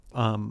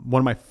One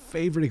of my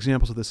favorite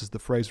examples of this is the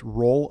phrase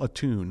roll a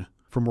tune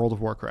from World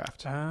of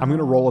Warcraft. I'm going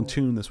to roll a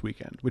tune this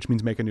weekend, which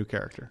means make a new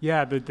character.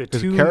 Yeah, the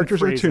tune characters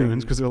phrasing. are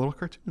tunes because they're little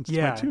cartoons.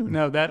 Yeah, it's my tune.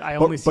 no, that I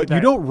only see But that.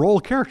 you don't roll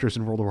characters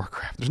in World of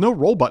Warcraft. There's no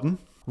roll button.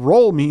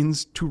 Roll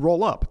means to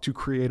roll up, to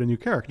create a new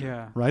character.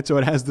 Yeah. Right? So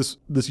it has this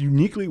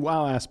uniquely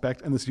WoW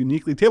aspect and this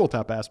uniquely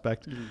tabletop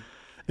aspect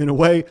in a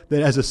way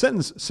that as a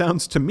sentence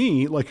sounds to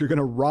me like you're going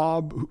to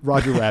rob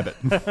Roger Rabbit.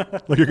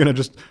 Like you're going to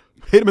just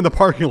hit him in the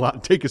parking lot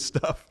and take his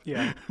stuff.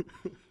 Yeah.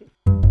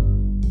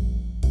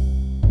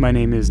 My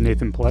name is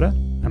Nathan Paletta.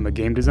 I'm a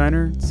game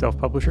designer,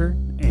 self-publisher,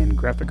 and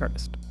graphic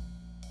artist.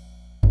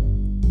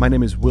 My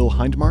name is Will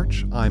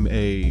Hindmarch. I'm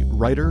a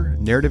writer,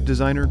 narrative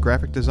designer,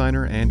 graphic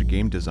designer, and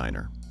game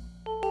designer.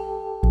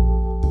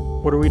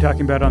 What are we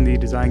talking about on the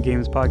Design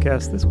Games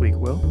podcast this week,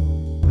 Will?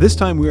 This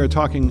time we are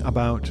talking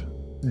about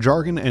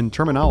jargon and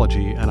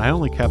terminology, and I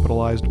only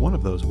capitalized one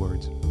of those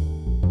words.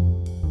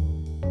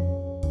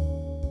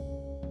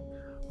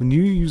 When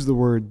you use the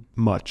word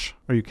much,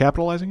 are you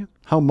capitalizing it?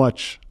 How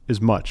much is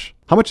much?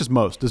 How much is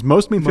most? Does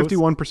most mean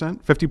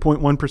 51%?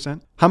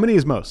 50.1%? How many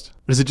is most?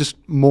 Is it just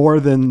more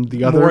than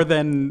the other? More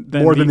than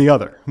the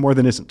other. More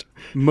than isn't.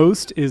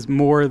 Most is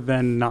more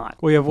than not.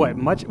 We have what?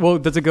 Much? Well,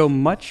 does it go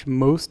much,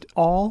 most,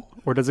 all?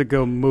 Or does it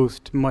go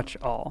most, much,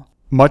 all?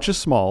 Much is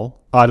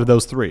small out of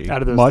those three.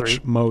 Out of those much,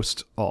 three.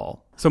 Most,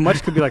 all. So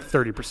much could be like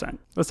 30%.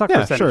 Let's talk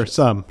Yeah, percentages. sure.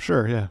 Some.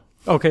 Sure, yeah.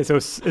 Okay, so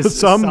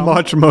Some,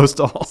 much, most,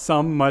 all.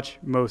 Some, much,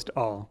 most,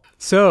 all.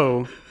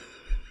 So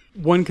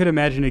one could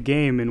imagine a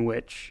game in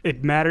which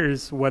it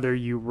matters whether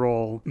you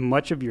roll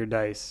much of your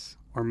dice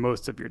or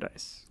most of your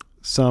dice.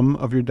 Some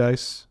of your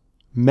dice,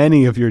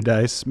 many of your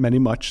dice, many,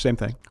 much, same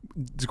thing.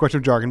 It's a question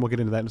of jargon. We'll get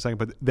into that in a second,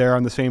 but they're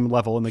on the same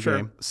level in the Sure.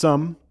 game.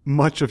 Some,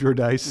 much of your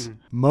dice,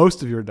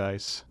 most of your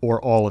dice,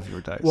 or all of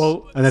your dice.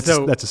 Well, and that's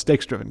so- a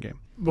stakes-driven game.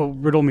 Well,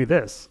 riddle me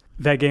this.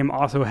 That game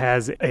also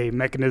has a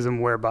mechanism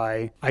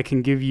whereby I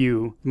can give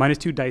you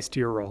 -2 dice to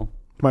your roll.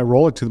 My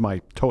roll it to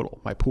my total,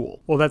 my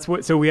pool. Well, that's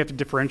what. So we have to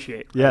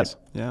differentiate. Right? Yes.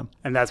 Yeah.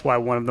 And that's why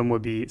one of them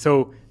would be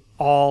so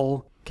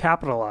all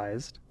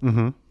capitalized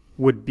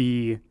would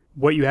be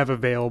what you have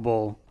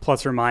available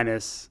plus or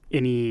minus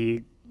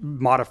any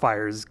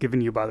modifiers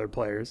given you by other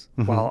players,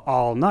 while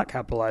all not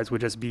capitalized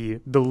would just be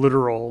the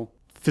literal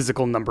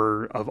physical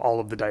number of all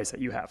of the dice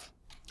that you have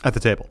At the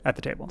table. at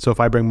the table. So if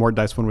I bring more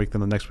dice one week,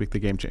 then the next week the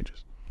game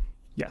changes.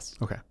 Yes.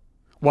 Okay.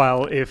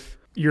 While if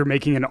you're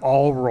making an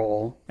all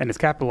roll and it's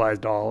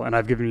capitalized all and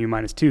I've given you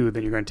 -2,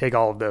 then you're going to take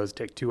all of those,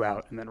 take 2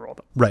 out, and then roll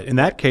them. Right. In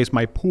that case,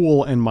 my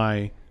pool and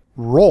my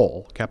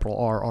roll, capital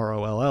R,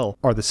 R-O-L-L,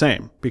 are the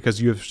same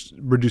because you have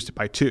reduced it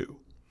by 2.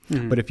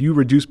 But if you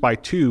reduce by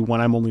 2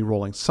 when I'm only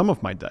rolling some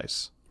of my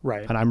dice,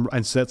 Right. and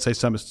let's say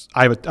some is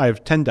I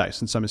have 10 dice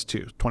and some is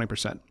 2,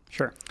 20%.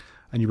 Sure.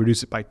 And you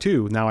reduce it by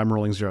 2, now I'm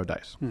rolling 0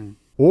 dice.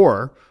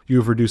 Or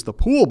you've reduced the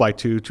pool by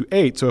 2 to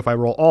 8, so if I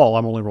roll all,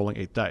 I'm only rolling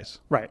 8 dice.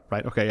 Right.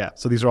 Right? Okay, yeah.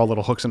 So these are all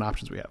little hooks and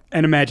options we have.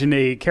 And imagine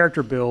a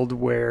character build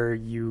where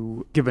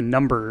you give a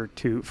number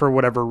to, for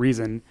whatever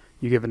reason,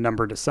 you give a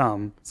number to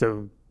some.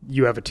 So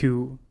you have a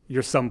 2,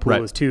 your sum pool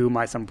Right. is 2,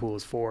 my sum pool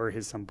is 4,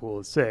 his sum pool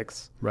is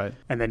 6. Right.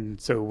 And then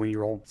so when you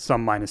roll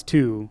sum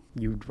 -2,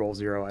 you'd roll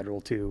 0, I'd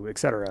roll 2,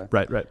 etc.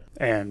 Right, right.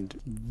 And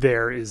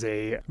there is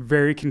a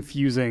very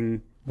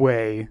confusing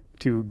way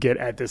to get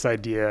at this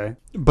idea.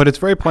 But it's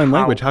very plain How?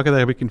 language. How could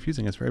that be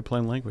confusing? It's very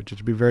plain language.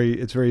 It's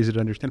very easy to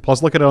understand.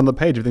 Plus, look at it on the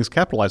page. Everything's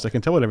capitalized. I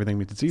can tell what everything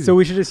means. It's easy. So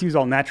we should just use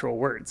all natural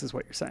words, is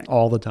what you're saying.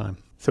 All the time.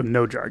 So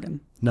no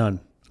jargon. None.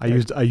 I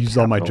used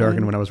all my capital jargon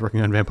N? when I was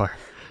working on Vampire.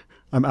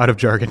 I'm out of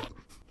jargon.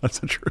 That's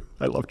not true.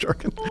 I love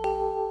jargon.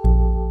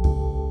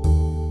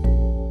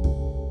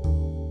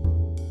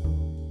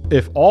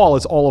 If all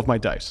is all of my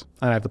dice,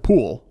 and I have the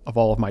pool of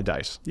all of my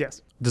dice,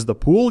 Yes. does the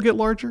pool get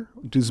larger?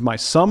 Does my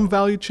sum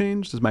value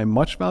change? Does my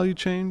much value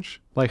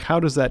change? Like, how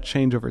does that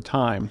change over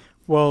time?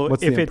 Well,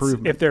 What's if the it's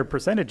improvement? if they're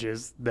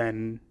percentages,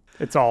 then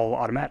it's all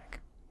automatic.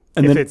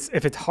 And if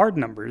then- it's hard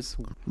numbers,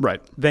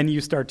 Right. then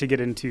you start to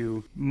get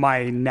into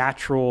my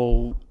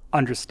natural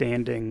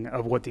understanding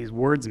of what these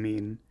words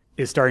mean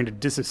is starting to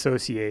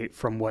disassociate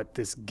from what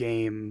this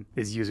game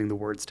is using the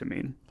words to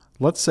mean.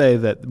 Let's say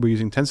that we're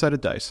using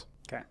 10-sided dice.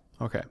 Okay.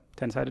 Okay.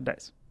 10-sided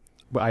dice.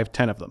 But I have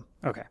 10 of them.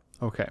 Okay.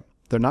 Okay.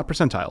 They're not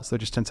percentiles. They're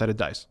just 10-sided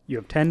dice. You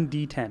have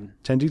 10d10.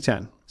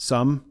 10d10.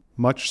 Some,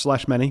 much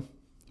 / many,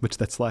 which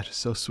that slash is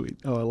so sweet.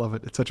 Oh, I love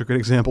it. It's such a good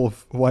example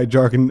of why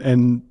jargon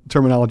and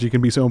terminology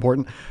can be so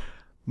important.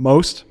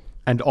 Most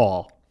and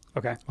all.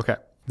 Okay. Okay.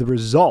 The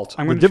result.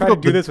 I'm going to try to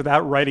do this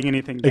without writing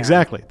anything down.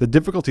 Exactly. The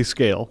difficulty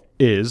scale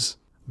is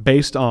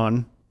based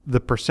on the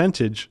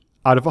percentage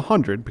out of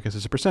 100, because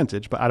it's a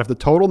percentage, but out of the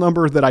total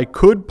number that I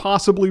could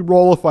possibly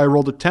roll if I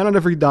rolled a 10 on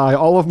every die,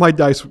 all of my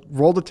dice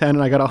rolled a 10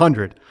 and I got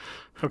 100.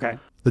 Okay.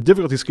 The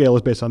difficulty scale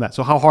is based on that.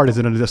 So how hard is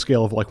it on a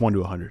scale of like 1 to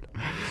 100?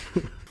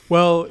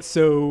 Well,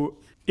 so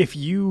if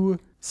you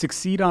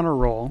succeed on a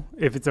roll,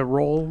 if it's a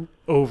roll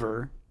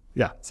over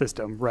Yeah.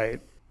 system,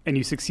 right, and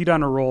you succeed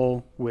on a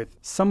roll with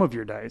some of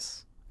your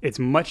dice, it's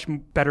much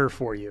better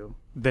for you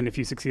than if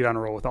you succeed on a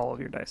roll with all of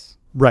your dice.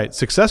 Right.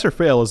 Success or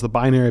fail is the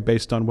binary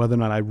based on whether or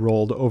not I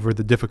rolled over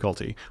the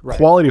difficulty. Right.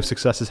 Quality of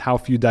success is how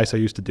few dice I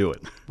used to do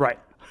it. Right.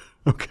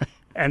 Okay.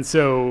 And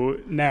so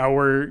now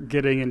we're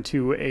getting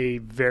into a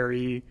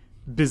very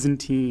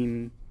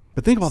Byzantine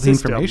But think about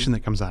system. the information that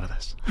comes out of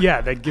this.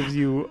 Yeah, that gives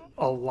you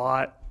a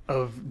lot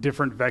of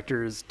different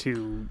vectors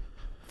to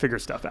figure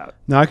stuff out.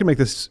 Now I can make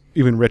this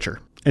even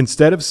richer.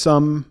 Instead of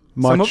some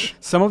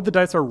of the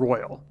dice are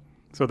royal.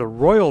 So the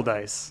royal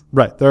dice.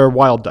 Right. There are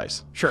wild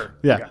dice. Sure.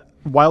 Yeah. Okay.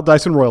 Wild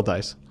dice and royal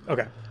dice.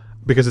 Okay.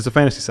 Because it's a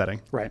fantasy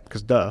setting. Right.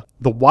 Because duh.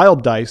 The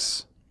wild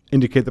dice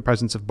indicate the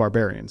presence of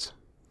barbarians,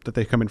 that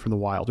they come in from the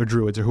wild, or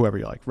druids, or whoever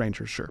you like,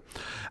 rangers, sure.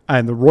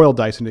 And the royal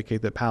dice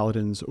indicate that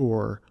paladins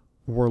or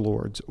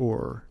warlords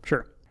or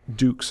Sure.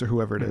 dukes or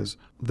whoever it is,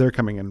 they're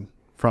coming in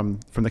from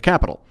the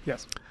capital.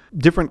 Yes.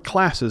 Different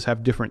classes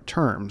have different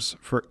terms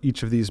for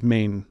each of these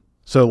main.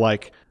 So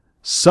like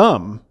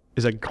some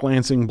is a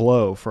glancing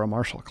blow for a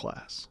martial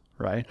class,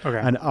 right? Okay.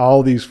 And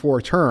all these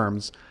 4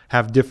 terms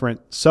have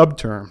different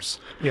subterms.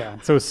 Yeah.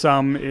 So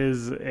some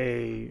is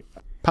a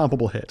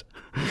Palpable hit.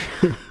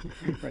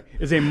 right,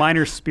 is a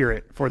minor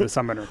spirit for the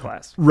summoner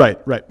class. Right.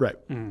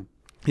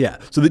 Yeah.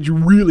 So that you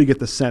really get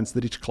the sense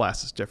that each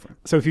class is different.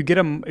 So if you get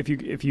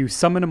if you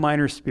summon a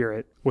minor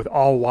spirit with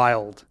all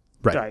wild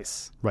Right.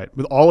 dice. Right.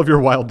 With all of your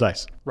wild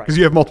dice. Right. Because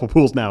you have multiple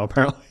pools now,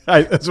 apparently.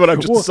 That's what I've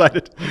just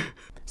decided.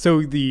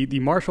 So the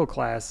martial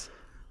class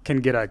can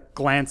get a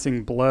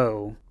glancing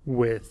blow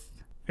with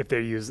if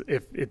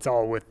it's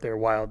all with their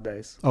wild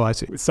dice. Oh, I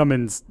see. It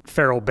summons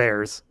feral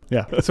bears.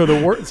 Yeah. So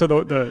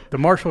the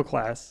martial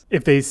class,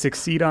 if they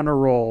succeed on a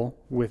roll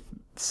with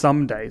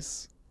some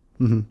dice,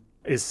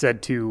 is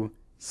said to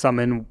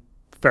summon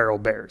feral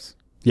bears.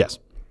 Yes.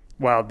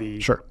 While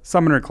the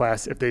summoner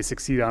class, if they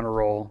succeed on a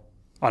roll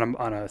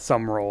on a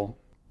sum roll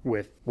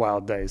with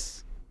wild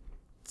dice,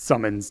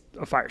 summons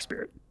a fire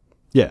spirit.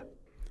 Yeah.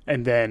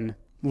 And then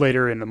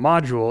later in the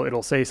module,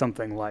 it'll say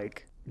something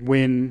like,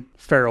 when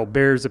feral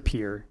bears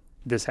appear,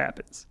 this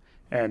happens.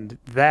 And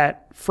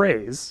that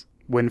phrase,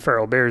 when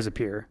feral bears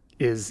appear,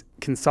 is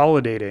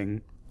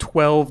consolidating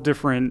 12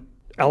 different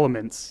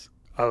elements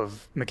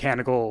of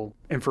mechanical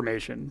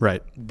information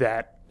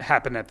that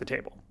happen at the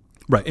table.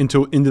 Right.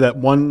 Into that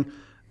one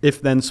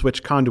if-then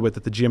switch conduit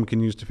that the GM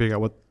can use to figure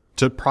out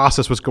to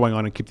process what's going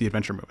on and keep the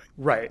adventure moving.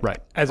 Right. Right.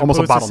 As almost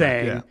opposed a bottleneck. to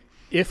saying,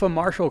 if a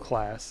martial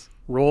class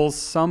rolls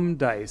some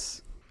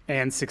dice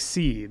and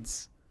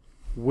succeeds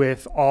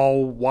with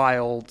all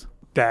wild,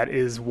 that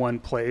is one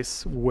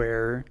place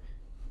where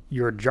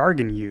your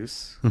jargon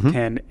use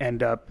can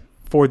end up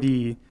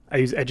I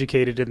use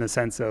educated in the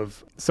sense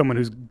of someone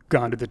who's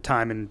gone to the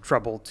time and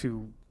trouble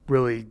to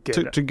really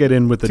get to get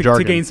in with the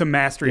jargon. To gain some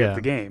mastery of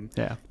the game.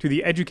 Yeah. To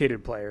the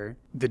educated player,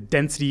 the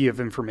density of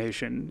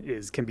information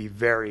can be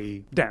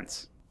very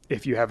dense.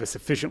 If you have a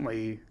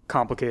sufficiently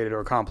complicated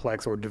or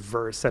complex or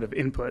diverse set of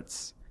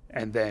inputs,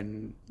 and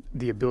then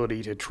the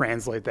ability to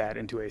translate that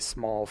into a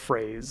small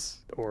phrase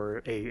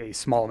or a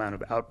small amount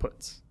of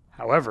outputs.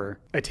 However,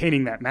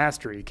 attaining that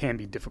mastery can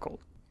be difficult.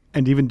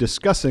 And even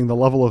discussing the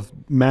level of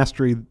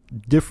mastery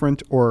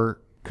different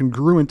or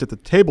congruent at the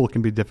table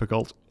can be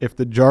difficult if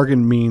the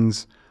jargon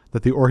means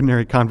that the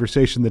ordinary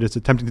conversation that is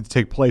attempting to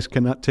take place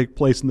cannot take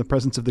place in the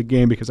presence of the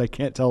game because I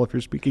can't tell if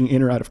you're speaking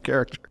in or out of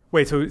character.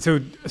 Wait, so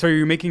are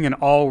you making an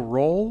all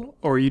roll,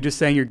 or are you just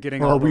saying you're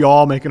getting or are we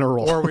all making a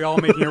roll? Or are we all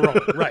making a roll?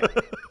 Right.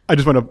 I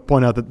just want to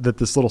point out that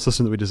this little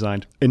system that we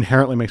designed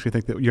inherently makes me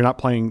think that you're not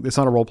playing, it's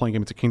not a role-playing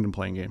game, it's a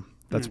kingdom-playing game.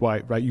 That's why,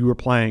 right, you were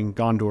playing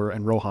Gondor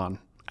and Rohan,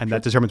 and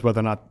that determines whether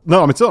or not,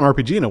 it's still an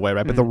RPG in a way,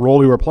 right, but the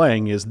role you were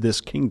playing is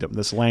this kingdom,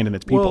 this land and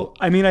its people. Well,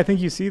 I mean, I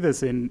think you see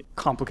this in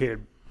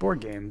complicated board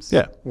games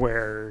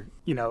where,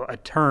 a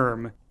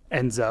term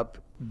ends up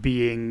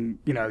being,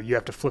 you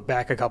have to flip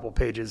back a couple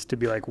pages to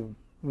be like,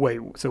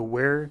 wait, so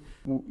where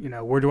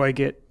do I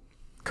get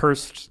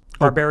cursed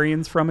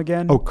barbarians from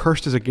again? Oh,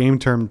 cursed is a game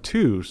term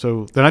too.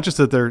 So they're not just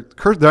that they're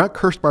not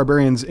cursed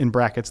barbarians in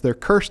brackets. They're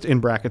cursed in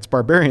brackets,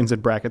 barbarians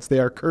in brackets. They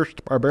are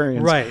cursed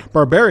barbarians. Right.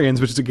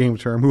 Barbarians, which is a game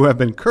term, who have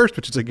been cursed,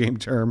 which is a game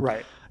term.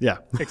 Right. Yeah.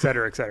 Et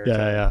cetera, et cetera.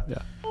 Yeah.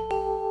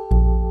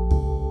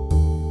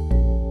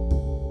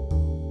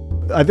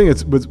 I think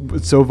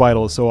what's so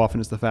vital so often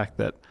is the fact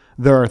that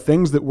there are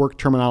things that work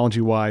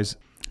terminology-wise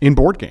in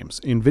board games,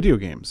 in video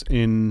games,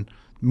 in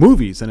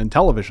movies and in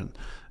television,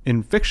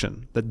 in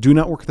fiction that do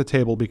not work at the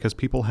table because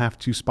people have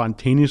to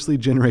spontaneously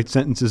generate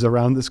sentences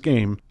around this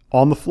game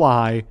on the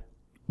fly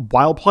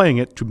while playing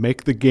it to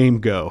make the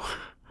game go.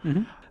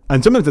 Mm-hmm.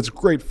 And sometimes it's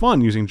great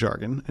fun using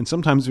jargon. And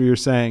sometimes you're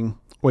saying,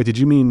 wait, did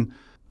you mean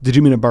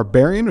a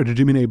barbarian or did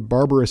you mean a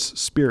barbarous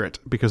spirit?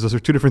 Because those are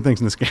two different things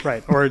in this game.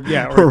 Right. Or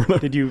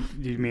did you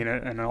mean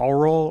an all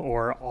roll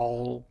or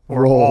all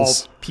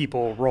rolls. All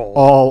people roll?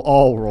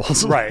 All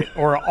rolls. Right.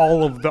 Or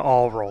all of the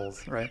all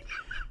rolls. Right.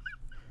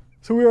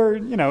 So we are,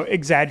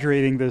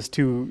 exaggerating this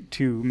to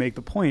make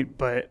the point,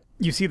 but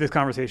you see this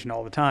conversation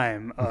all the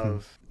time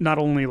of not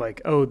only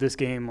like, oh, this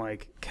game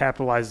like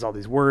capitalizes all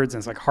these words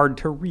and it's like hard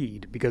to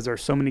read because there are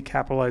so many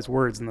capitalized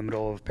words in the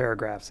middle of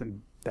paragraphs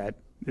and That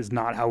is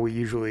not how we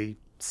usually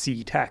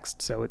see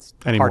text, so it's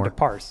Anymore. hard to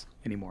parse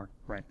anymore.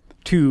 Right.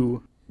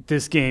 2,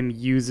 this game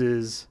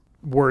uses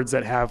words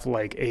that have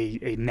like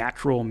a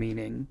natural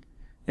meaning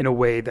in a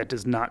way that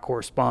does not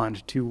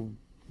correspond to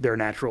their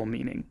natural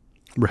meaning.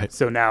 Right.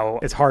 So now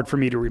it's hard for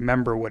me to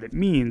remember what it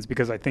means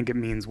because I think it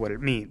means what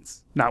it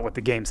means, not what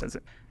the game says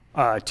it.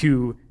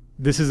 2,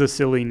 this is a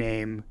silly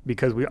name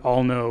because we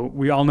all know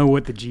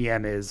what the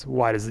GM is.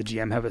 Why does the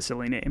GM have a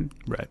silly name?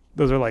 Right.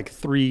 Those are like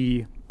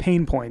 3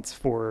 pain points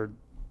for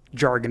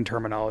jargon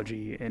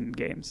terminology in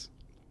games.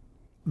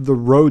 The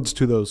roads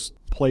to those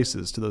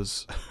places, to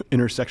those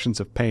intersections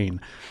of pain,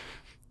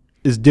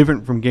 is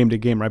different from game to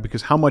game, right?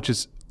 Because how much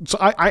is... So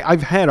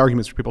I've had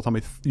arguments where people tell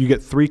me you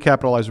get 3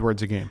 capitalized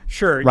words a game.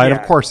 Sure, right? yeah.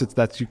 Of course, it's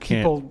that you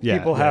can't...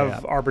 People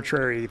have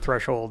arbitrary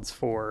thresholds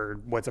for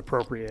what's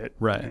appropriate.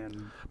 Right.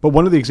 And but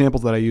one of the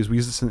examples that I use, we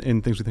use this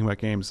in things we think about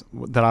games,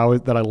 that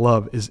I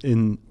love is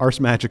in Ars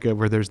Magica,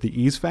 where there's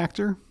the ease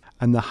factor.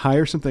 And the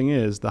higher something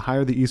is, the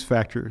higher the ease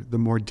factor, the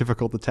more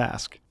difficult the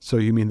task. So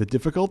you mean the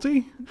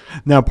difficulty?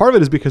 Now, part of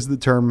it is because the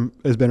term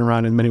has been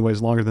around in many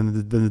ways longer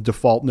than the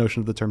default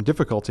notion of the term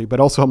difficulty. But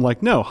also I'm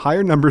like, no,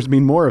 higher numbers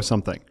mean more of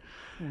something.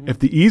 Mm-hmm. If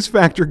the ease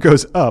factor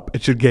goes up,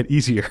 it should get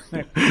easier.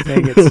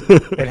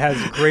 It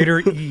has greater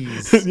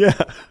ease. Yeah.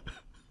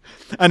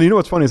 And you know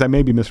what's funny is I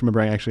may be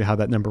misremembering actually how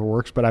that number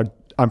works, but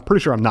I'm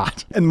pretty sure I'm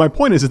not. And my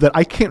point is that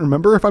I can't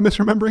remember if I'm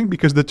misremembering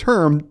because the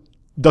term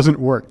doesn't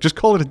work. Just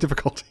call it a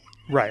difficulty.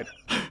 Right.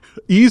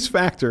 Ease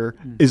factor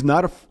is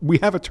not we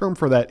have a term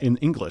for that in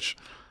English.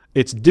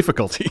 It's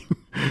difficulty.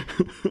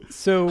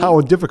 So how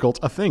difficult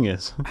a thing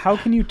is. How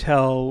can you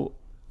tell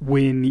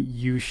when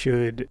you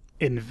should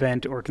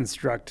invent or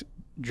construct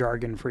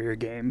jargon for your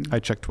game? I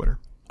check Twitter.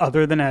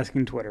 Other than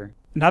asking Twitter.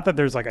 Not that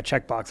there's like a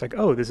checkbox like,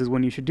 oh, this is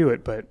when you should do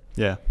it, but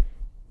yeah.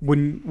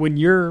 When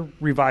you're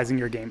revising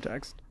your game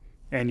text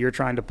and you're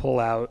trying to pull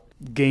out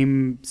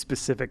game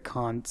specific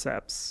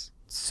concepts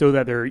so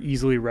that they're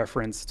easily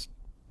referenced,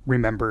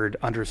 remembered,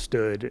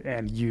 understood,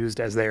 and used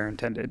as they are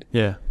intended.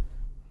 Yeah.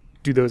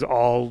 Do those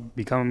all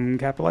become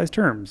capitalized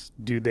terms?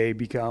 Do they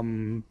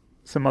become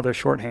some other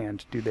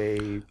shorthand?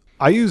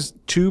 I use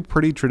 2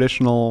 pretty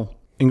traditional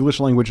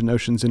English language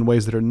notions in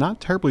ways that are not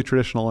terribly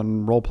traditional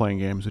in role-playing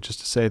games, which is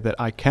to say that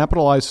I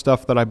capitalize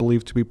stuff that I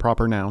believe to be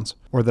proper nouns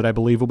or that I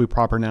believe will be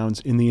proper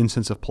nouns in the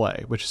instance of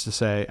play, which is to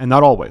say, and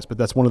not always, but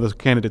that's one of those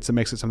candidates that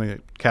makes it something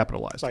that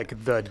capitalized.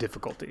 Like the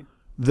difficulty.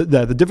 The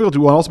difficulty,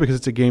 well, also because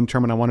it's a game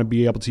term and I want to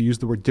be able to use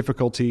the word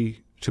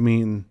difficulty to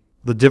mean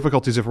the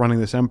difficulties of running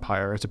this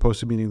empire as opposed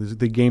to meaning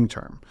the game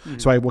term. Mm-hmm.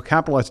 So I will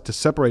capitalize it to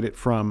separate it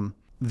from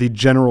the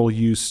general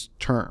use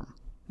term.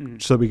 Mm-hmm.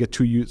 So we get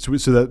 2 use,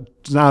 so that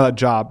now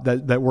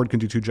that word can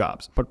do 2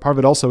 jobs. But part of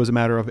it also is a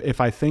matter of if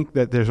I think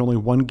that there's only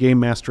one game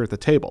master at the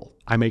table,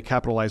 I may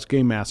capitalize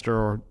game master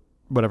or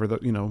whatever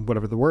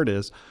the word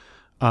is,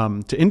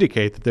 to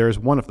indicate that there is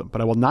one of them.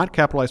 But I will not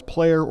capitalize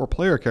player or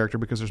player character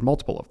because there's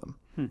multiple of them,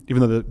 even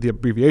though the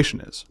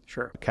abbreviation is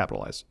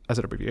capitalized as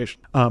an abbreviation.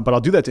 But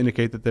I'll do that to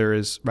indicate that there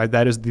is, right,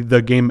 that is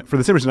the game, for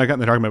the same reason I got in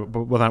the argument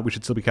about whether or not we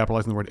should still be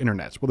capitalizing the word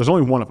internet. Well, there's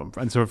only one of them.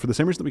 And so for the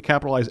same reason that we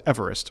capitalize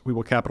Everest, we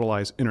will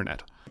capitalize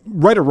internet.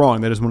 Right or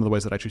wrong, that is one of the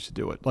ways that I choose to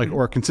do it. Like,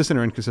 or consistent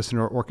or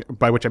inconsistent, or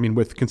by which I mean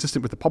with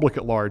consistent with the public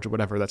at large or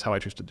whatever, that's how I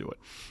choose to do it.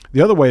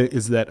 The other way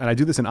is that, and I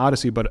do this in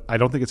Odyssey, but I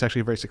don't think it's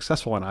actually very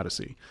successful in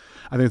Odyssey.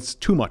 I think it's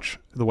too much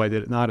the way I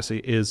did it in Odyssey,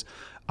 is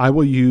I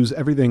will use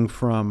everything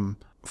from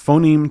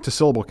phoneme to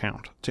syllable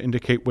count to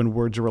indicate when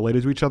words are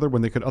related to each other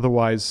when I could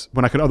otherwise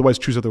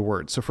choose other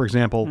words. So for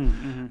example,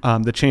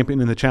 the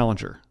champion and the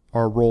challenger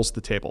are roles at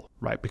the table,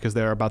 right? Because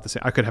they're about the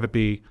same. I could have it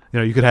be,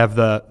 you could have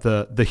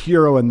the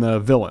hero and the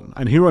villain.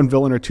 And hero and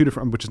villain are 2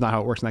 different, which is not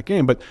how it works in that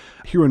game, but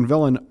hero and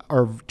villain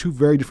are 2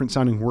 very different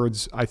sounding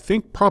words, I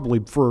think probably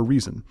for a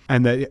reason.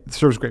 And that it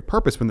serves great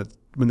purpose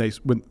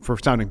for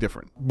sounding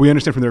different. We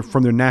understand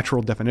from their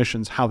natural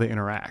definitions how they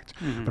interact.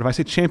 Mm-hmm. But if I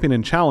say champion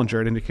and challenger,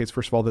 it indicates,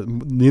 first of all, that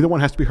neither one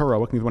has to be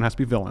heroic, neither one has to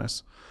be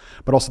villainous,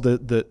 but also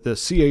the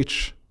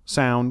CH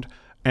sound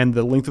and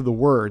the length of the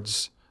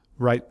words,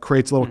 right,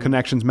 creates little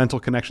connections, mental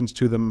connections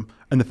to them,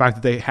 and the fact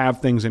that they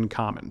have things in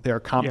common. They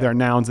are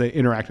nouns, they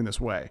interact in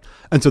this way.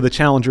 And so the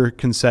challenger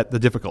can set the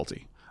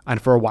difficulty. And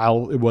for a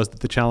while, it was that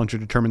the challenger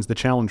determines the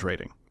challenge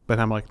rating. But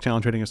I'm like,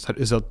 challenge rating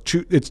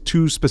it's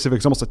too specific.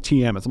 It's almost a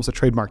TM. It's almost a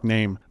trademark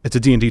name. It's a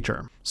D&D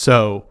term.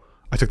 So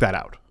I took that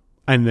out.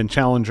 And then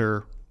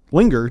challenger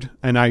lingered,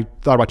 and I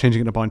thought about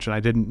changing it a bunch, and I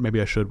didn't. Maybe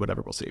I should,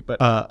 whatever, we'll see. But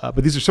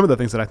these are some of the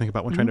things that I think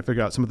about when trying to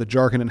figure out some of the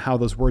jargon and how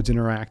those words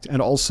interact.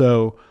 And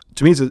also,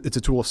 to me, it's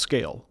a tool of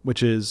scale,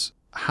 which is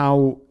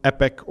how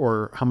epic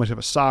or how much of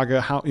a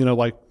saga,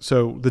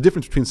 so the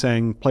difference between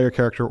saying player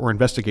character or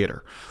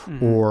investigator,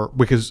 or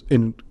because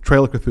in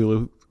Trail of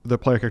Cthulhu, the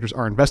player characters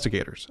are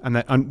investigators, and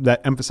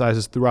that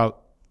emphasizes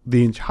throughout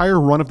the entire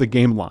run of the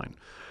game line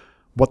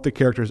what the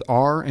characters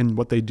are and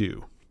what they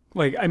do.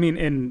 Like, I mean,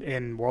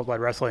 in Worldwide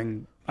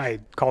Wrestling,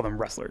 I call them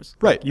wrestlers.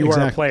 Right. You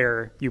are a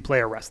player, you play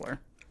a wrestler.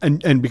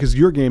 And because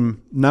your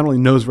game not only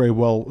knows very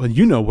well,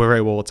 you know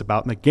very well what it's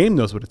about, and the game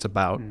knows what it's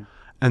about,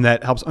 and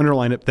that helps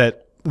underline it,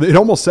 that it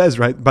almost says,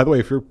 right, by the way,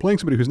 if you're playing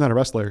somebody who's not a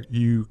wrestler,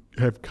 you've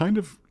kind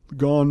of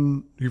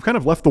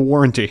left the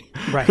warranty.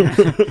 Right.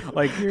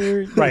 Like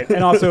you're right.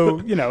 And also,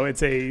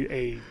 it's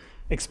a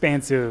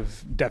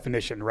expansive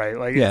definition, right?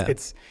 Like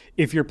it's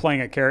if you're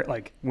playing a character,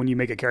 like when you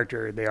make a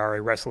character, they are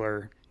a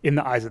wrestler in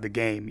the eyes of the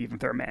game, even if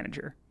they're a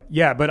manager.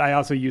 Yeah, but I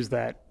also use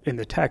that in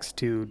the text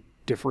to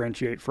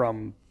differentiate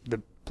from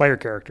the player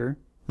character.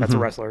 That's a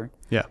wrestler.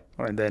 Yeah.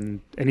 And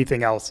then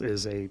anything else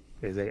is a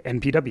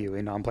NPW,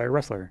 a non-player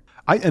wrestler.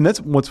 And that's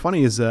what's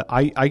funny is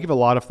I give a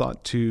lot of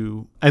thought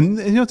to, and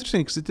it's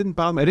interesting because it didn't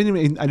bother me. I didn't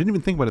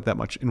even think about it that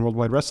much in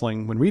Worldwide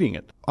Wrestling when reading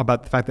it,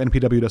 about the fact that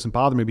NPW doesn't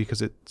bother me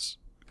because it's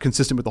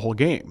consistent with the whole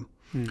game.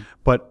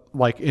 But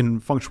like in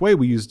Feng Shui,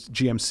 we used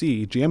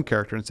GM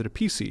character instead of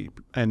PC,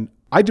 and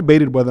I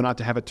debated whether or not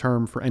to have a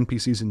term for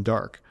NPCs in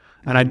Dark,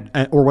 or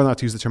whether or not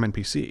to use the term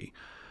NPC,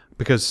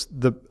 because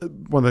one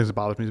of the things that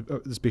bothers me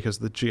is because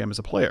the GM is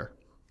a player.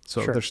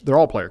 So they're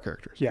all player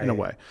characters in a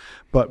way,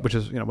 but which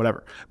is,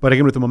 whatever. But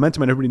again, with the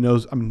momentum, and everybody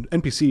knows,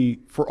 NPC,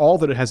 for all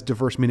that it has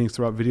diverse meanings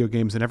throughout video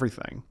games and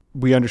everything,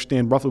 we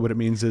understand roughly what it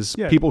means is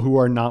people who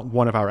are not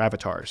one of our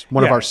avatars,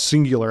 one of our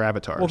singular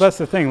avatars. Well, that's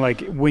the thing.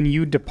 Like when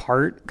you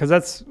depart, because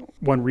that's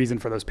one reason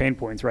for those pain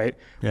points, right?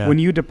 Yeah. When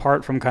you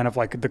depart from kind of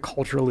like the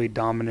culturally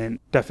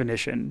dominant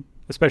definition,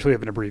 especially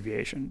of an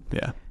abbreviation,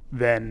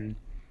 then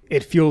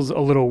it feels a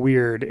little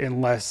weird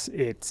unless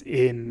it's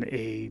in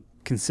a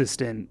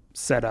consistent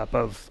setup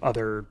of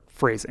other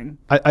phrasing.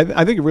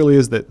 I think it really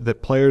is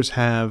that players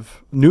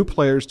have, new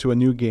players to a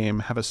new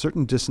game have a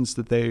certain distance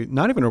that they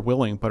not even are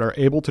willing, but are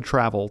able to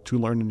travel to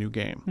learn a new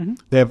game.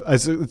 They have,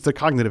 it's a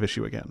cognitive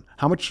issue again.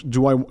 How much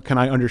can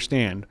I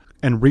understand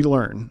and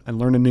relearn and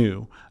learn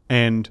anew?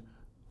 And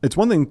it's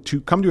one thing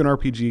to come to an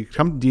RPG,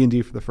 come to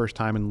D&D for the first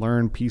time and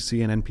learn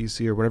PC and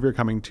NPC or whatever you're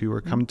coming to,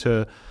 or come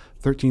to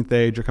 13th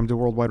Age or come to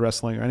Worldwide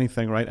Wrestling or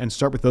anything, right? And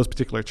start with those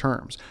particular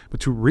terms. But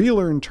to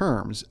relearn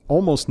terms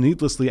almost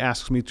needlessly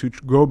asks me to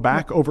go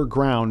back over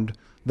ground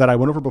that I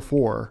went over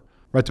before,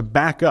 right? To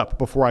back up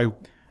before I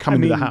come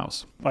into the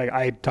house. Like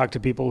I talk to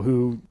people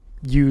who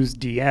use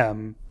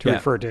DM to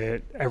refer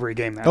to every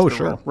game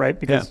master role, right?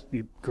 Because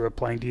you grew up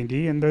playing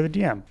D&D and they're the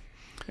DM.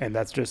 And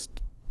that's just...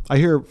 I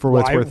hear for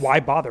what it's worth. Why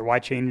bother? Why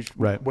change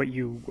what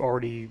you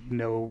already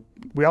know?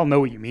 We all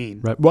know what you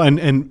mean. Right. Well, and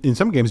in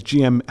some games,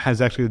 GM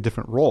has actually a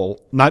different role,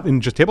 not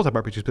in just tabletop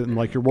RPGs, but in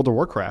like your World of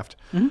Warcraft,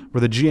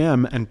 where the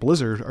GM and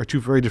Blizzard are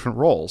two very different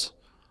roles.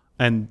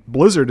 And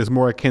Blizzard is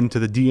more akin to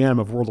the DM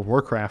of World of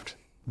Warcraft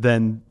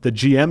than the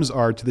GMs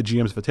are to the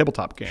GMs of a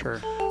tabletop game. Sure.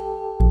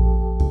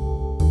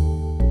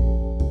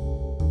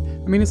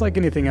 I mean, it's like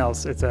anything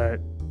else. It's a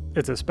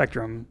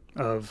spectrum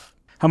of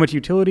how much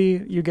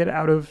utility you get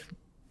out of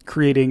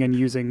creating and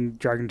using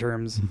jargon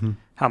terms,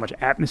 how much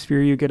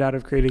atmosphere you get out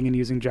of creating and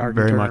using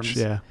jargon terms.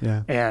 Very much,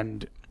 yeah.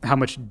 And how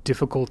much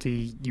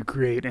difficulty you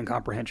create in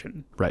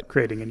comprehension,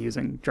 creating and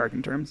using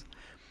jargon terms.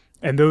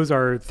 And those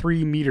are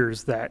 3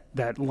 meters that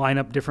line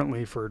up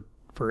differently for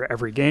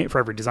every game, for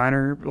every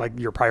designer, like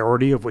your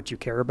priority of what you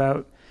care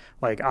about.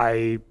 Like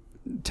I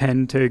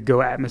tend to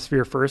go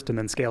atmosphere first and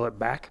then scale it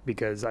back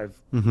because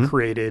I've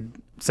created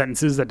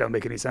sentences that don't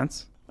make any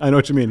sense. I know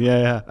what you mean.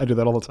 Yeah. I do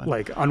that all the time.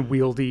 Like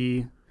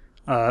unwieldy...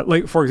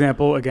 like, for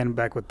example, again,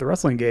 back with the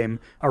wrestling game,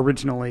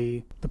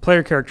 originally the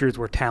player characters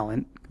were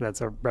talent.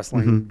 That's a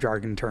wrestling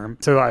jargon term.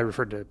 So I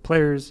referred to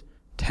players,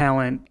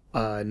 talent,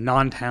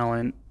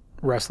 non-talent,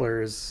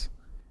 wrestlers,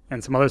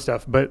 and some other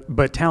stuff.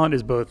 But talent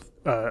is both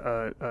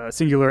a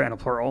singular and a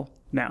plural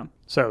noun.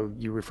 So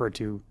you refer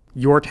to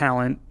your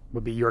talent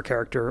would be your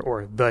character,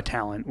 or the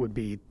talent would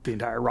be the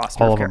entire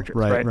roster of characters.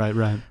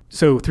 Right.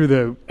 So through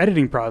the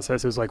editing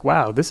process, it was like,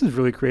 wow, this is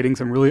really creating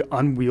some really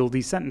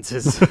unwieldy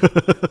sentences.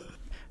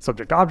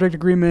 Subject-object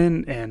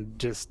agreement and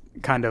just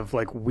kind of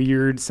like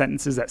weird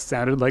sentences that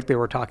sounded like they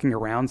were talking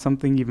around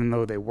something even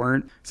though they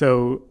weren't.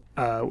 So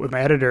with my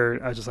editor,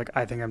 I was just like,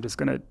 I think I'm just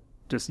going to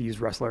just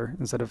use wrestler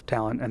instead of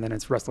talent. And then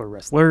it's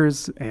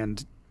wrestlers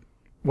and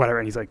whatever.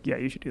 And he's like, yeah,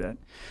 you should do that.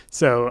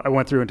 So I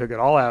went through and took it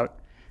all out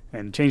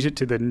and changed it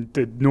to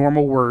the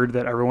normal word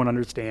that everyone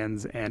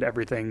understands, and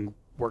everything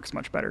works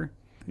much better.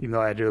 Even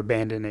though I had to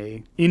abandon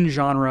a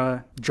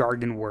in-genre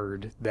jargon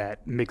word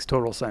that makes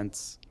total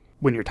sense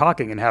when you're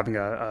talking and having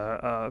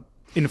a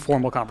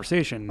informal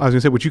conversation. I was going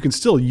to say, which you can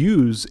still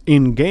use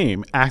in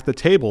game at the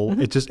table.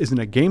 It just isn't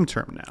a game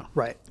term now.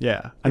 Right.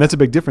 Yeah. And that's a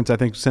big difference, I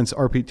think, since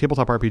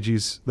tabletop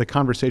RPGs, the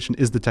conversation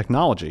is the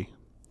technology,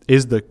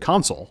 is the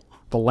console.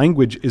 The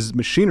language is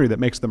machinery that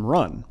makes them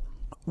run.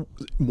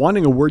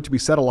 Wanting a word to be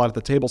said a lot at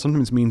the table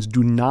sometimes means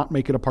do not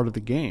make it a part of the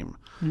game.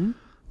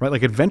 Right?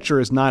 Like adventure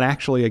is not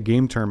actually a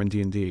game term in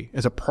D&D.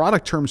 It's a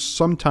product term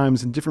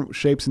sometimes in different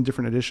shapes in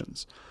different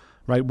editions.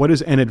 Right? What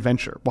is an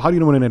adventure? Well, how do you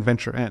know when an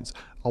adventure ends?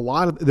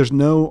 There's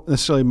no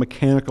necessarily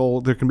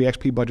mechanical, there can be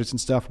XP budgets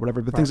and stuff,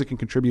 whatever, but things that can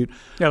contribute.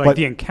 Yeah, like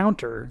the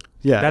encounter,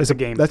 that's a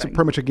game That's thing.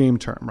 Pretty much a game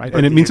term, right?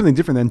 And it means something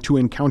different than to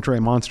encounter a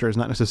monster is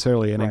not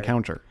necessarily an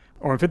encounter.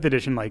 Or in 5th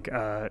edition, like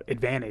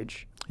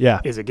advantage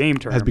is a game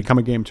term. Has become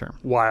a game term.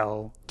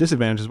 While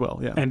disadvantage as well,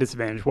 yeah. And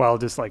disadvantage, while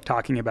just like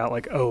talking about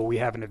like, oh, we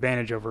have an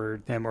advantage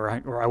over him,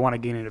 or I want to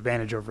gain an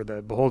advantage over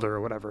the beholder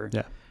or whatever.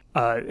 Yeah.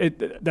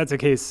 That's a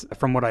case,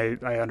 from what I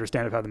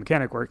understand of how the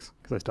mechanic works,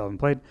 because I still haven't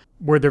played,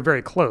 where they're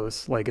very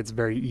close. Like, it's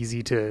very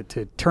easy to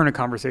turn a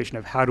conversation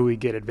of how do we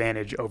get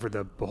advantage over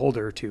the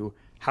beholder to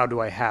how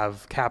do I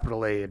have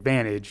capital A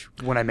advantage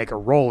when I make a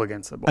roll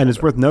against the beholder. And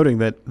it's worth noting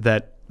that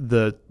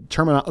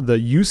the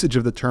usage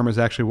of the term is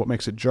actually what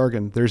makes it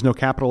jargon. There's no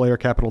capital A or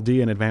capital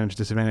D in advantage,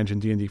 disadvantage in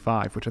D&D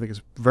 5, which I think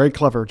is very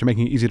clever to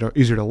making it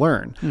easier to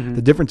learn. Mm-hmm.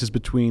 The difference is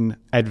between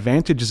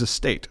advantage is a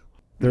state.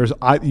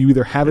 You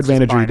either have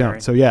advantage or you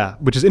don't. So yeah,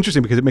 which is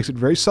interesting because it makes it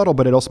very subtle,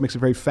 but it also makes it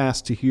very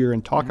fast to hear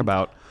and talk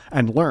about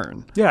and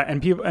learn. Yeah,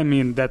 and people, I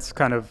mean, that's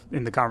kind of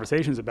in the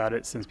conversations about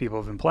it since people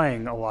have been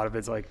playing. A lot of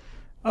it's like,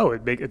 oh,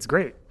 it's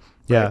great.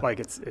 Yeah, right? Like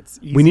it's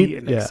easy,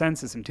 it makes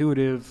sense, it's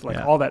intuitive,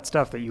 like all that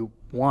stuff that you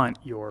want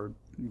your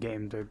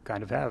game to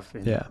kind of have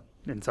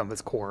in some of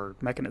its core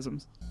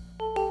mechanisms.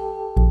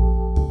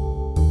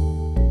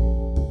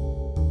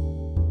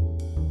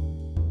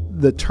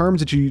 The terms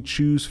that you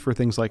choose for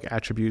things like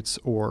attributes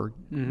or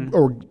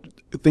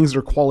things that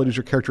are qualities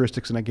or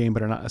characteristics in a game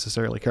but are not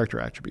necessarily character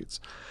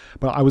attributes.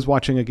 But I was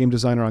watching a game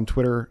designer on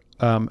Twitter,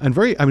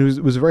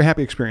 it was a very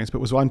happy experience, but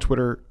was on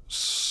Twitter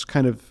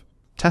kind of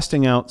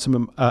testing out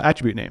some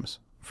attribute names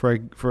for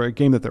a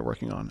game that they're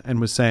working on, and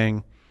was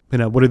saying,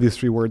 what are these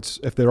three words?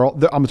 If I'm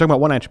talking about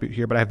one attribute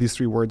here, but I have these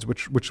three words.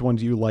 Which one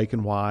do you like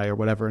and why, or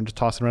whatever, and just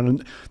toss it around.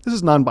 And this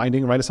is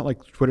non-binding, right? It's not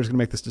like Twitter's going to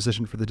make this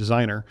decision for the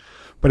designer,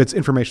 but it's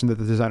information that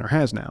the designer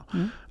has now.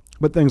 Mm-hmm.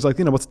 But things like,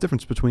 what's the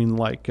difference between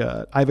like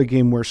I have a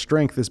game where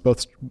strength is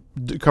both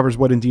covers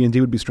what in D&D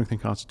would be strength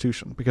and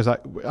constitution, because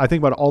I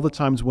think about all the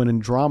times when in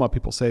drama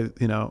people say,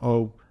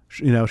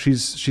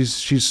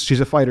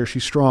 she's a fighter,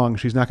 she's strong,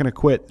 she's not going to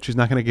quit, she's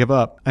not going to give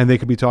up, and they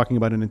could be talking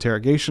about an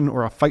interrogation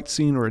or a fight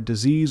scene or a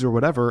disease or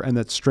whatever, and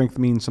that strength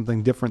means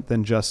something different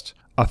than just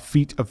a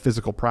feat of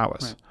physical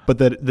prowess. Right. But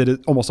that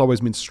it almost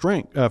always means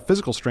strength,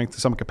 physical strength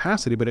to some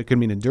capacity, but it can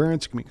mean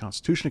endurance, it can mean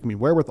constitution, it can mean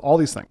wherewithal, all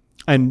these things.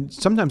 And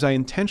sometimes I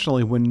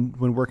intentionally, when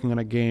working on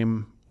a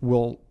game,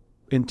 will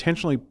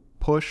intentionally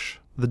push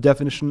the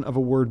definition of a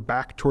word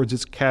back towards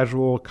its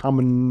casual,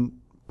 common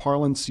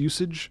parlance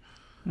usage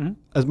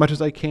as much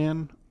as I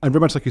can. And very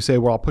much like you say,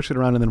 where I'll push it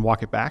around and then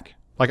walk it back.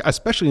 Like,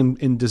 especially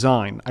in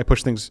design, I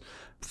push things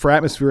for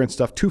atmosphere and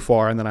stuff too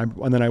far, and then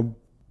I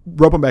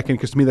rope them back in,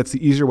 because to me that's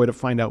the easier way to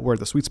find out where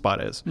the sweet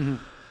spot is. Mm-hmm.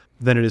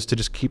 Than it is to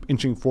just keep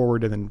inching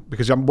forward, and then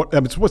because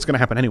it's what's going to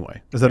happen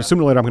anyway. Is that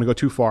sooner or later I'm going to go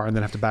too far and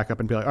then have to back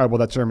up and be like, all right, well,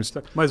 that term is.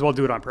 Might as well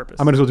do it on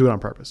purpose. I might as well do it on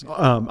purpose.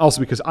 Also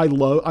because I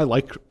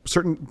like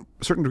certain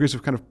degrees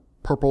of kind of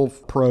purple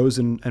prose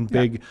and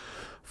big,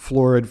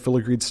 florid,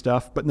 filigreed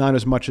stuff, but not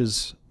as much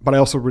as. But I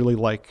also really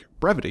like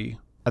brevity.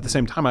 At the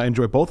same time, I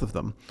enjoy both of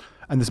them,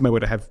 and this is my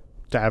way to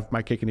have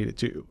my cake and eat it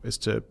too. Is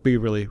to be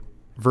really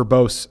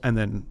verbose and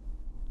then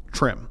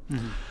trim.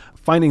 Mm-hmm.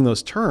 Finding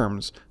those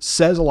terms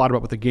says a lot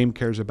about what the game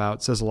cares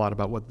about, says a lot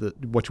about what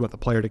you want the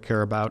player to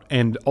care about.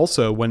 And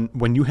also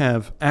when you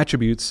have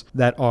attributes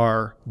that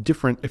are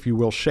different, if you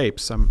will,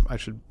 shapes, I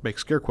should make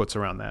scare quotes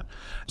around that.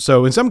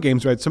 So in some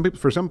games, right,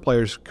 for some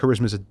players,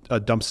 charisma is a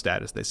dump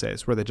stat, as they say.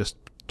 It's where they just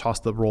toss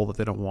the roll that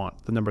they don't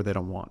want, the number they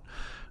don't want.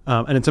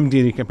 And in some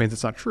D&D campaigns,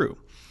 it's not true.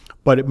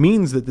 But it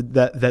means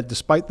that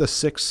despite the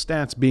 6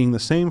 stats being the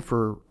same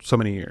for so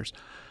many years,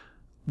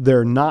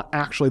 they're not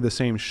actually the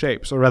same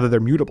shapes, or rather they're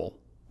mutable.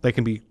 They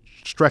can be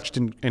stretched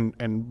and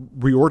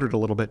reordered a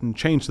little bit and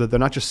changed so that they're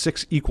not just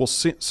 6 equal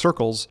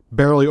circles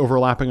barely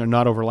overlapping or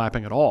not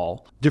overlapping at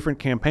all. Different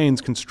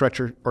campaigns can stretch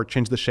or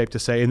change the shape to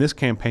say, in this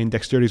campaign,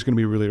 dexterity is going to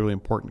be really, really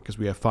important because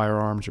we have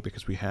firearms or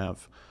because we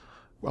have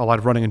a lot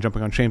of running and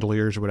jumping on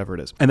chandeliers or whatever it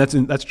is. And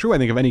that's true, I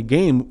think, of any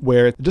game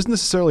where it doesn't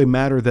necessarily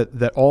matter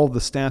that all the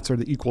stats are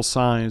the equal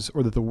size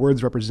or that the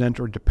words represent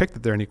or depict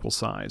that they're an equal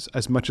size,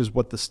 as much as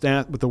what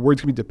the words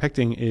can be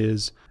depicting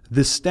is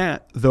this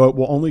stat, though it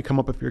will only come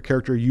up if your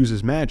character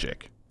uses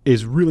magic,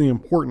 is really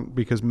important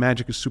because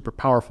magic is super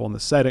powerful in the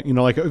setting.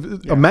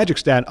 A magic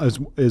stat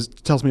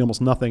tells me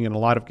almost nothing in a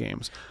lot of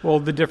games. Well,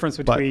 the difference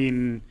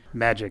between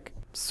magic,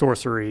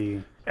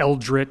 sorcery,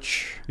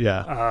 eldritch,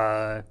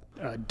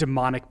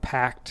 demonic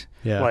pact,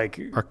 like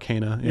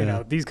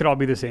arcana, these could all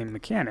be the same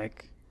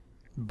mechanic,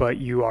 but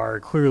you are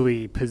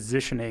clearly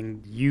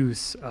positioning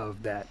use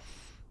of that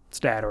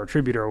stat or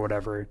attribute or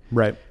whatever,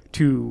 right,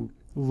 to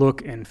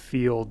look and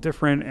feel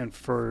different,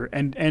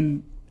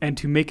 and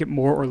to make it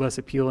more or less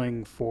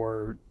appealing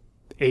for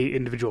a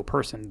individual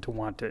person to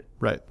want to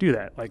do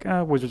that. Like,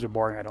 wizards are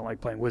boring, I don't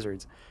like playing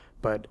wizards,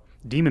 but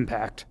Demon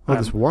Pact.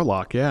 This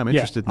warlock, I'm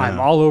interested in that. I'm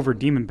all over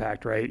Demon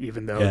Pact, right?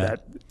 Even though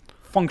that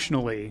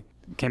functionally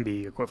can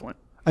be equivalent.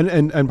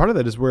 And part of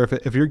that is where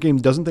if your game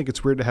doesn't think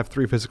it's weird to have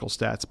 3 physical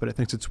stats, but it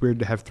thinks it's weird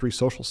to have 3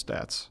 social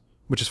stats,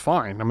 which is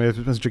fine. I mean, it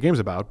depends what your game's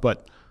about,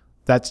 but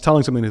that's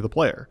telling something to the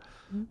player,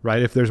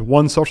 right? If there's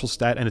one social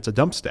stat and it's a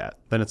dump stat,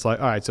 then it's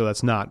like, all right, so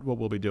that's not what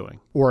we'll be doing.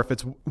 Or if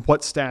it's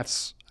what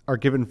stats are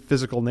given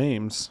physical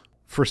names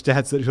for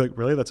stats that you're like,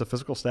 really? That's a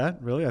physical stat?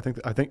 Really? I think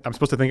I'm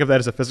supposed to think of that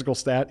as a physical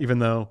stat, even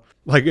though,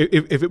 like,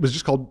 if it was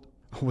just called,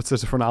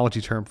 there's a phrenology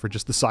term for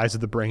just the size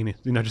of the brain,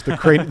 just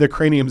the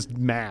cranium's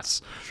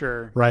mass.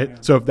 Sure. Right? Yeah.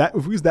 So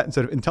if we use that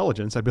instead of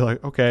intelligence, I'd be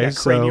like, okay,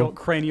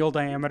 cranial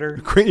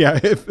diameter.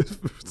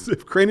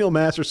 If cranial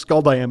mass or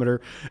skull diameter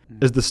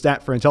is the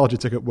stat for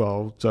intelligence, I go,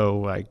 well,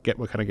 so I get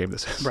what kind of game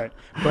this is. Right.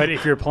 But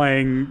if you're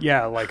playing,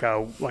 like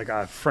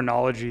a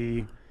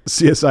phrenology,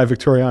 CSI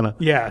Victoriana.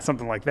 Yeah,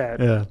 something like that.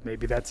 Yeah.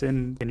 Maybe that's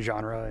in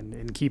genre and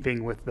in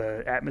keeping with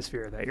the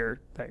atmosphere that you're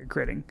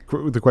creating.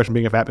 The question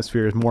being if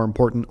atmosphere is more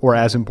important or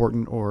as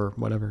important or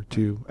whatever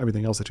to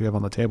everything else that you have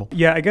on the table.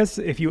 Yeah, I guess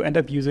if you end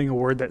up using a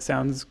word that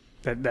sounds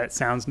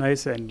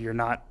nice and you're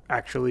not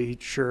actually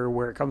sure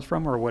where it comes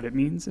from or what it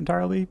means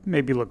entirely,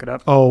 maybe look it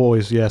up. Oh,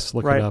 always, yes,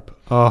 look it up.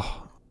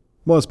 Oh,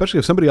 well, especially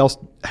if somebody else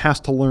has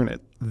to learn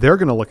it. They're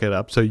going to look it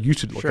up, so you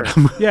should look it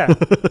up. Yeah.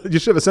 You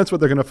should have a sense what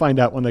they're going to find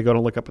out when they go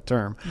to look up a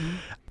term. Mm-hmm.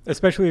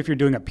 Especially if you're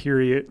doing a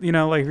period,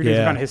 like if you're doing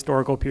some kind of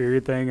historical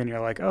period thing and you're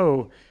like,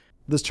 oh,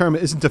 this term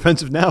isn't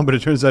defensive now, but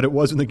it turns out it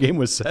was when the game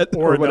was set,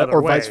 or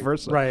vice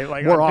versa. Right.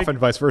 Like more often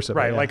vice versa.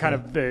 Right. Like kind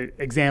of the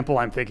example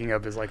I'm thinking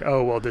of is like,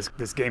 oh, well,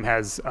 this game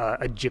has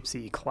a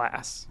gypsy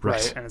class.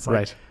 Right. And it's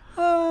like,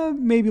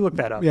 maybe look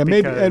that up. Yeah,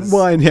 maybe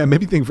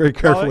maybe think very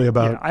carefully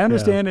about. Yeah, I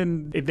understand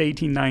in the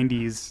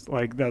 1890s,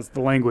 like that's the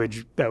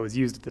language that was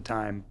used at the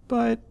time,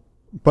 but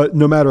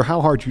no matter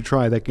how hard you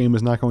try, that game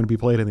is not going to be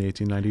played in the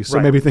 1890s. So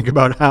maybe think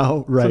about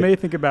how. Right. So maybe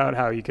think about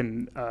how you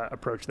can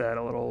approach that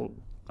a little.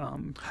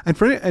 And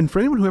for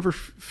anyone who ever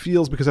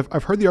feels, because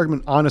I've heard the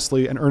argument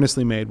honestly and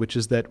earnestly made, which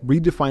is that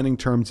redefining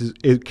terms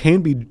it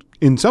can be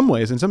in some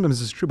ways, and sometimes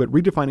it's true, but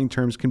redefining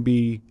terms can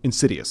be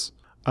insidious.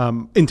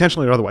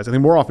 Intentionally or otherwise. I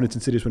think more often it's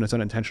insidious when it's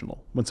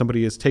unintentional. When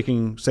somebody is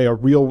taking, say, a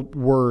real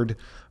word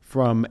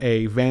from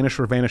a vanished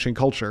or vanishing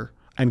culture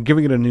and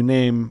giving it a new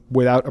name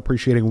without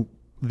appreciating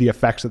the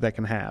effects that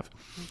can have.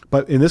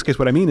 But in this case,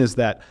 what I mean is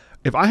that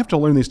if I have to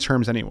learn these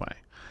terms anyway,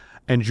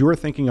 and you're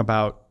thinking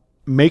about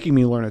making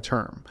me learn a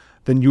term,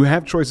 then you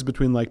have choices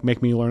between like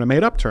make me learn a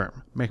made-up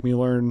term, make me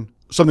learn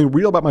something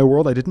real about my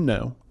world I didn't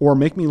know, or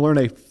make me learn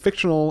a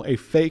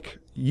fake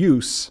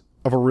use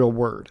of a real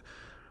word.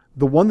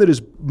 The one that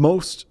is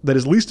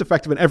least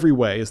effective in every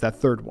way is that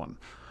third one.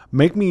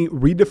 Make me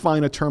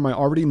redefine a term I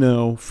already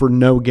know for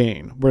no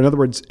gain. Where in other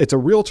words, it's a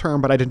real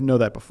term, but I didn't know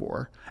that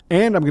before.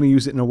 And I'm going to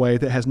use it in a way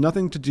that has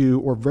nothing to do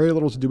or very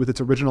little to do with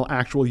its original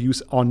actual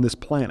use on this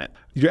planet.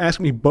 You're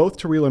asking me both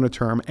to relearn a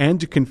term and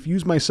to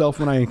confuse myself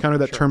when I encounter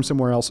that term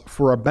somewhere else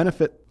for a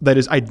benefit that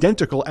is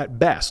identical at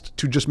best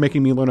to just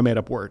making me learn a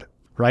made-up word,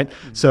 right?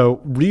 Mm-hmm.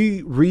 So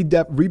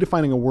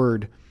redefining a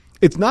word,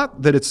 it's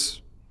not that it's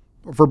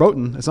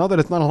verboten. It's not that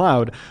it's not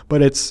allowed,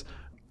 but it's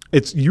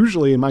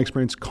usually, in my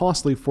experience,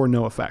 costly for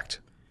no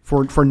effect,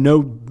 for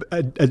no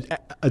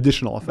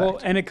additional effect. Well,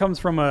 and it comes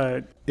from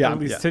to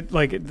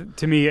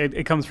me,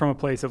 it comes from a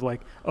place of like,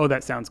 oh,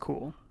 that sounds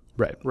cool,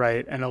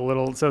 right, and a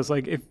little. So it's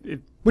like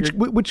which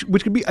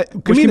could be an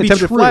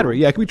attempt at flattery.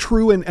 Yeah, it could be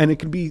true, and it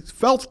can be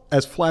felt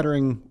as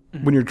flattering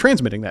when you're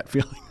transmitting that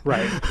feeling.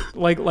 Right,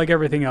 like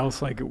everything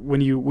else, like when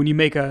you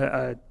make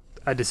a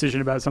decision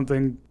about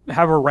something,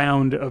 have a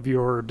round of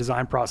your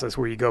design process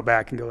where you go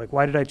back and go like,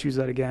 why did I choose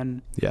that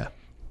again? Yeah.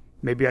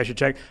 Maybe I should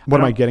check.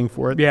 What am I getting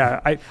for it? Yeah.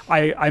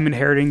 I'm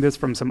inheriting this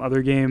from some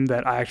other game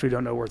that I actually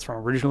don't know where it's from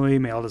originally.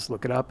 Maybe I'll just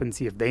look it up and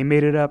see if they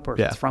made it up or if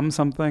it's from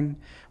something.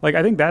 Like,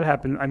 I think that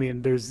happened. I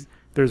mean, there's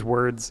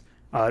words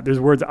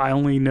I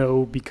only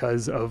know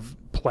because of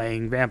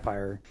playing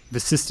Vampire,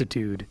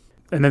 vicissitude.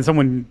 And then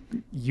someone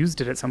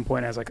used it at some point.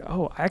 And I was like,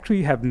 oh, I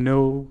actually have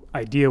no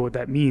idea what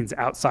that means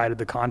outside of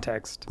the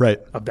context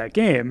of that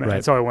game.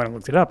 And so I went and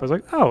looked it up. I was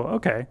like, oh,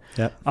 okay.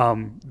 Yeah.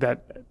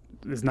 That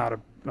is not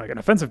an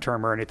offensive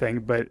term or anything,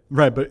 but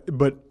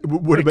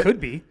it could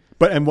be.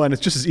 And one,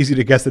 it's just as easy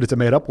to guess that it's a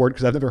made-up word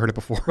because I've never heard it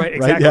before. Right.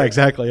 Exactly. Right? Yeah.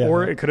 Exactly. Yeah.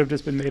 Or it could have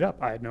just been made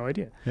up. I had no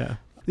idea. Yeah.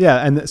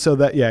 Yeah. And so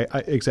that. Yeah.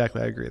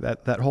 Exactly. I agree.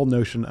 That whole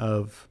notion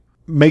of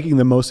making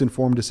the most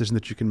informed decision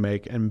that you can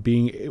make and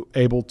being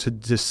able to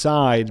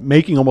decide,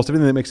 making almost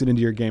everything that makes it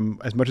into your game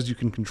as much as you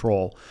can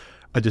control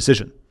a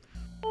decision.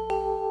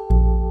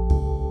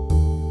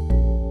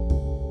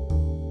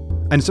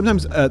 And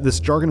sometimes this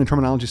jargon and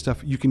terminology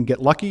stuff, you can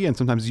get lucky, and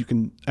sometimes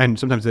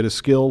it is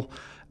skill,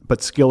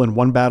 but skill in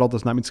one battle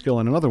does not mean skill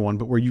in another one,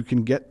 but where you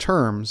can get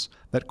terms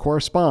that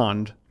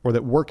correspond or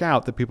that work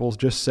out that people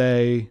just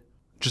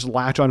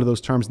latch onto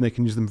those terms and they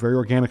can use them very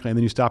organically. And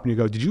then you stop and you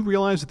go, did you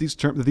realize that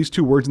these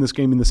two words in this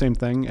game mean the same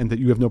thing and that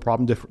you have no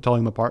problem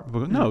telling them apart?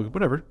 People go, no,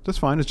 whatever, that's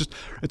fine.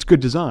 It's good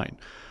design.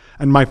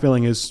 And my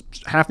feeling is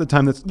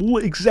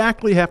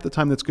exactly half the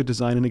time that's good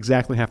design and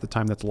exactly half the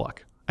time that's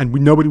luck. And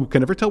nobody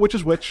can ever tell which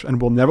is which,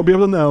 and we'll never be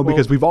able to know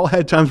because we've all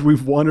had times where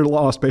we've won or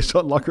lost based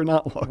on luck or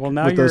not luck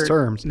with those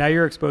terms. Now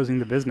you're exposing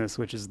the business,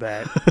 which is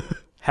that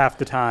half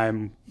the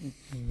time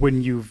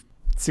when you've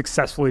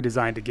successfully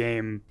designed a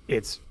game,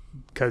 it's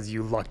because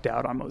you lucked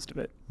out on most of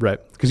it. Right.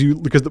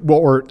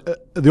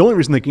 The only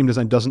reason that game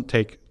design doesn't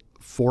take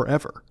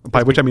forever,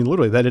 by which I mean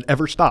literally that it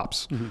ever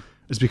stops. Mm-hmm.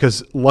 is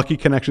because lucky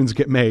connections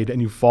get made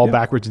and you fall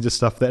backwards into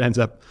stuff that ends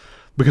up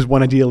because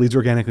one idea leads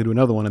organically to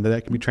another one, and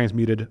that can be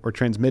transmuted or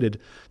transmitted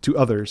to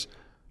others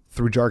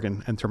through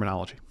jargon and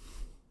terminology,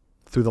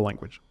 through the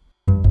language.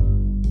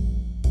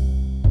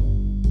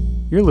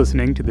 You're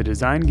listening to the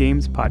Design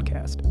Games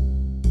Podcast.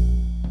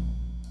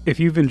 If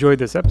you've enjoyed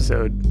this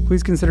episode,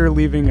 please consider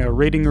leaving a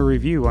rating or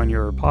review on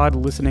your pod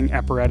listening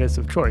apparatus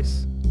of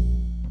choice.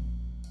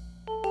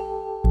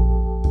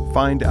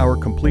 Find our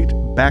complete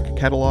back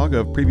catalog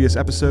of previous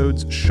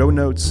episodes, show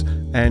notes,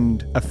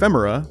 and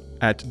ephemera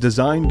at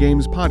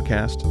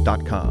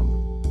designgamespodcast.com.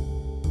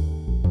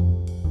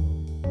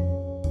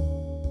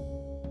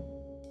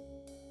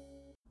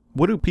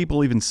 What do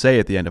people even say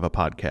at the end of a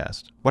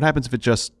podcast? What happens if it just